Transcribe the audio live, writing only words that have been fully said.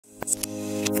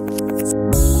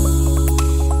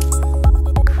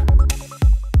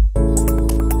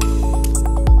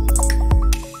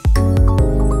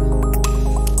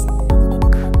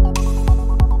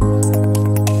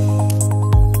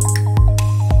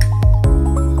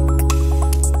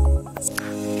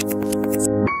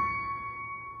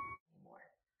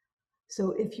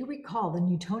So if you recall, the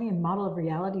Newtonian model of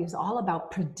reality is all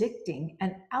about predicting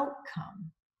an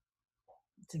outcome.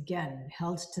 It's again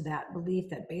held to that belief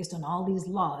that based on all these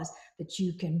laws that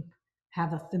you can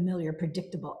have a familiar,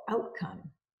 predictable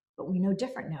outcome. But we know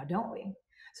different now, don't we?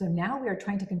 So now we are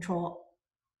trying to control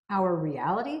our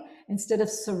reality instead of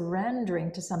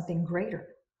surrendering to something greater.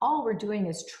 All we're doing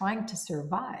is trying to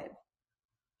survive.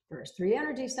 First three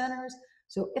energy centers.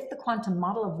 So if the quantum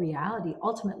model of reality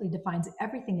ultimately defines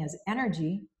everything as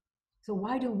energy, so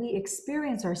why do we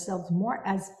experience ourselves more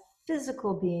as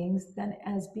physical beings than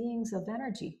as beings of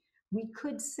energy? We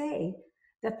could say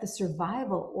that the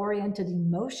survival-oriented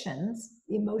emotions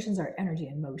are energy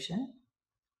in motion,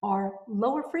 are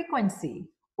lower frequency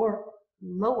or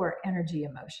lower energy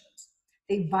emotions.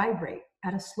 They vibrate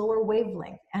at a slower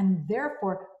wavelength and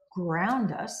therefore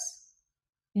ground us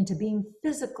into being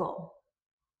physical.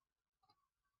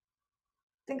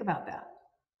 Think about that.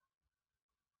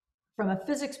 From a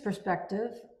physics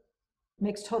perspective,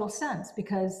 makes total sense,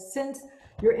 because since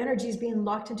your energy is being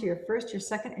locked into your first, your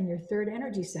second, and your third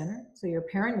energy center, so your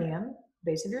perineum,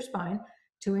 base of your spine,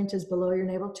 2 inches below your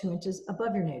navel, 2 inches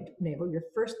above your navel, your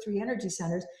first three energy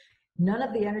centers, none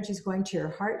of the energy is going to your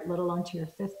heart, let alone to your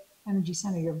fifth energy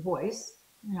center, your voice.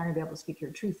 You're not going to be able to speak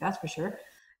your truth, that's for sure.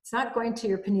 It's not going to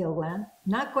your pineal gland,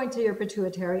 not going to your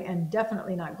pituitary, and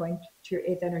definitely not going to your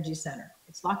eighth energy center.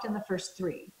 It's locked in the first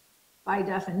three. By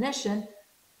definition,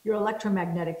 your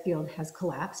electromagnetic field has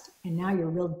collapsed, and now you're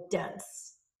real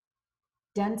dense.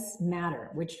 Dense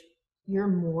matter, which you're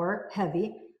more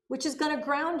heavy, which is going to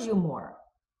ground you more,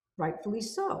 rightfully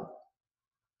so.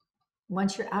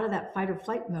 Once you're out of that fight or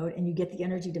flight mode and you get the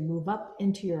energy to move up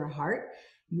into your heart,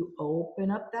 you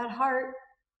open up that heart,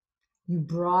 you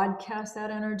broadcast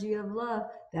that energy of love.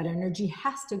 That energy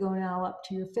has to go now up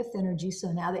to your fifth energy.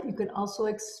 So now that you can also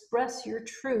express your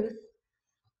truth,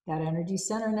 that energy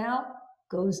center now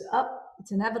goes up.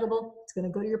 It's inevitable. It's going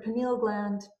to go to your pineal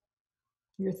gland,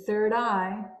 your third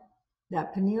eye.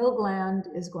 That pineal gland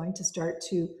is going to start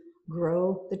to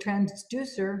grow the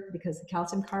transducer, because the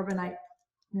calcium carbonate,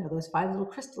 those 5 little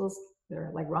crystals,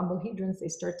 they're like rhombohedrons, they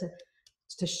start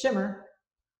to shimmer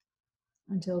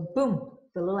until boom,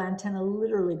 the little antenna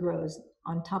literally grows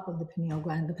on top of the pineal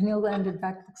gland. The pineal gland, in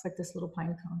fact, looks like this little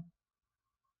pine cone.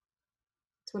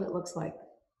 That's what it looks like.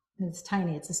 And it's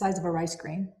tiny. It's the size of a rice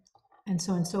grain, and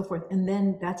so on and so forth. And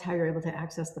then that's how you're able to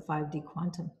access the 5D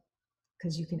quantum,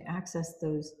 because you can access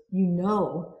those. You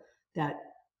know that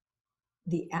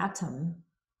the atom,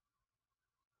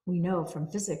 we know from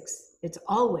physics, it's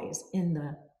always in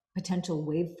the potential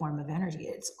waveform of energy.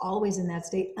 It's always in that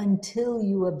state until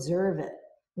you observe it.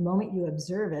 The moment you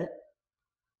observe it,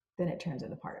 then it turns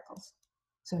into particles.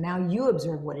 So now you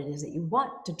observe what it is that you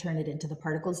want to turn it into the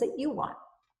particles that you want.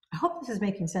 I hope this is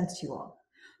making sense to you all.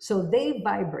 So they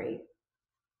vibrate,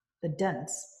 the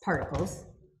dense particles,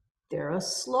 they're a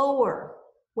slower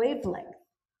wavelength.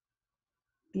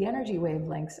 The energy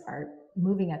wavelengths are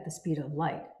moving at the speed of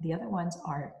light. The other ones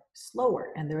are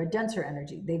slower, and they're a denser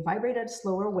energy. They vibrate at a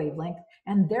slower wavelength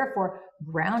and therefore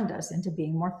ground us into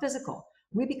being more physical.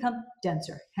 We become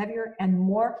denser, heavier, and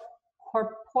more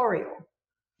corporeal,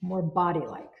 more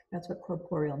body-like. That's what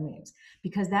corporeal means,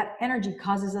 because that energy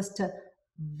causes us to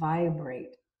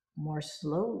vibrate more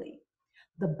slowly.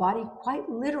 The body quite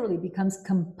literally becomes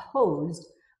composed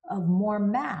of more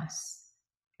mass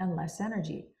and less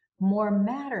energy, more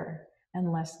matter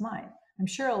and less mind. I'm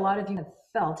sure a lot of you have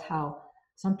felt how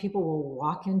some people will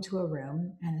walk into a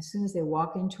room, and as soon as they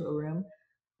walk into a room,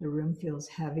 the room feels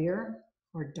heavier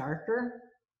or darker,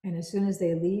 and as soon as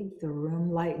they leave, the room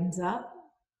lightens up.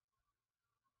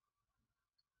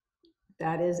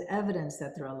 That is evidence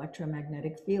that their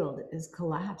electromagnetic field is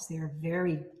collapsed. They are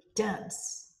very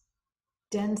dense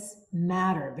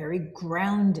matter, very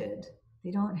grounded.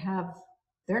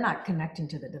 They're not connecting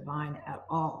to the divine at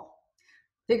all.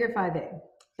 Figure 5A,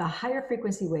 the higher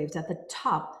frequency waves at the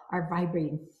top are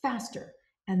vibrating faster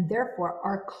and therefore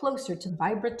are closer to the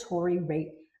vibratory rate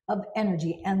of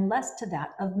energy and less to that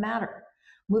of matter.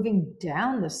 Moving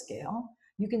down the scale,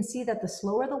 you can see that the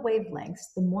slower the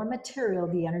wavelengths, the more material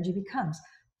the energy becomes.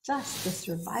 Thus, the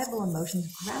survival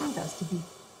emotions ground us to be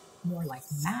more like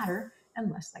matter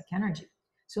and less like energy.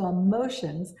 So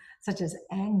emotions such as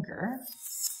anger,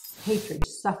 hatred,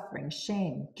 suffering,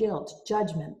 shame, guilt,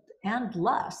 judgment, and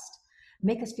lust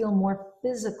make us feel more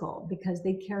physical because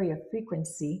they carry a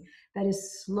frequency that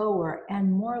is slower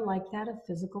and more like that of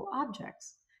physical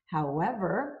objects.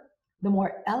 However, the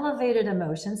more elevated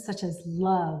emotions such as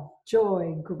love,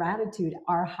 joy, gratitude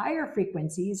are higher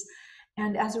frequencies,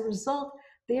 and as a result,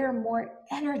 they are more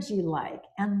energy-like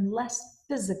and less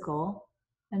physical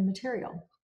and material.